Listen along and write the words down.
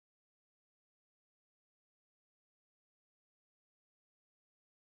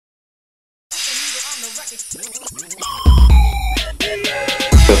I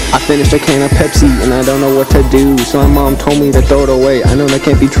finished a can of Pepsi and I don't know what to do, so my mom told me to throw it away. I know that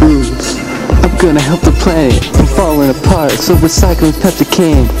can't be true. I'm gonna help the planet from falling apart, so recycling Pepsi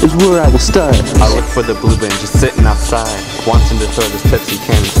can is where I will start. I look for the blue bin just sitting outside, wanting to throw this Pepsi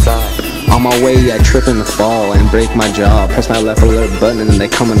can inside. On my way, I trip in the fall and break my jaw. Press my left alert button and then they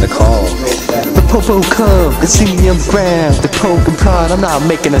come in the call. The popo come and see me on the ground. The poke and prod, I'm not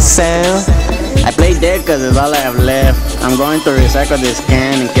making a sound. I play dead cause it's all I have left. I'm going to recycle this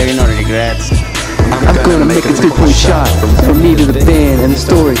can and carry no regrets. I'm gonna make a 3-point shot from me to the band, and the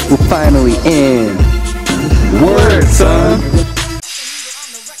story will finally end. Word, son!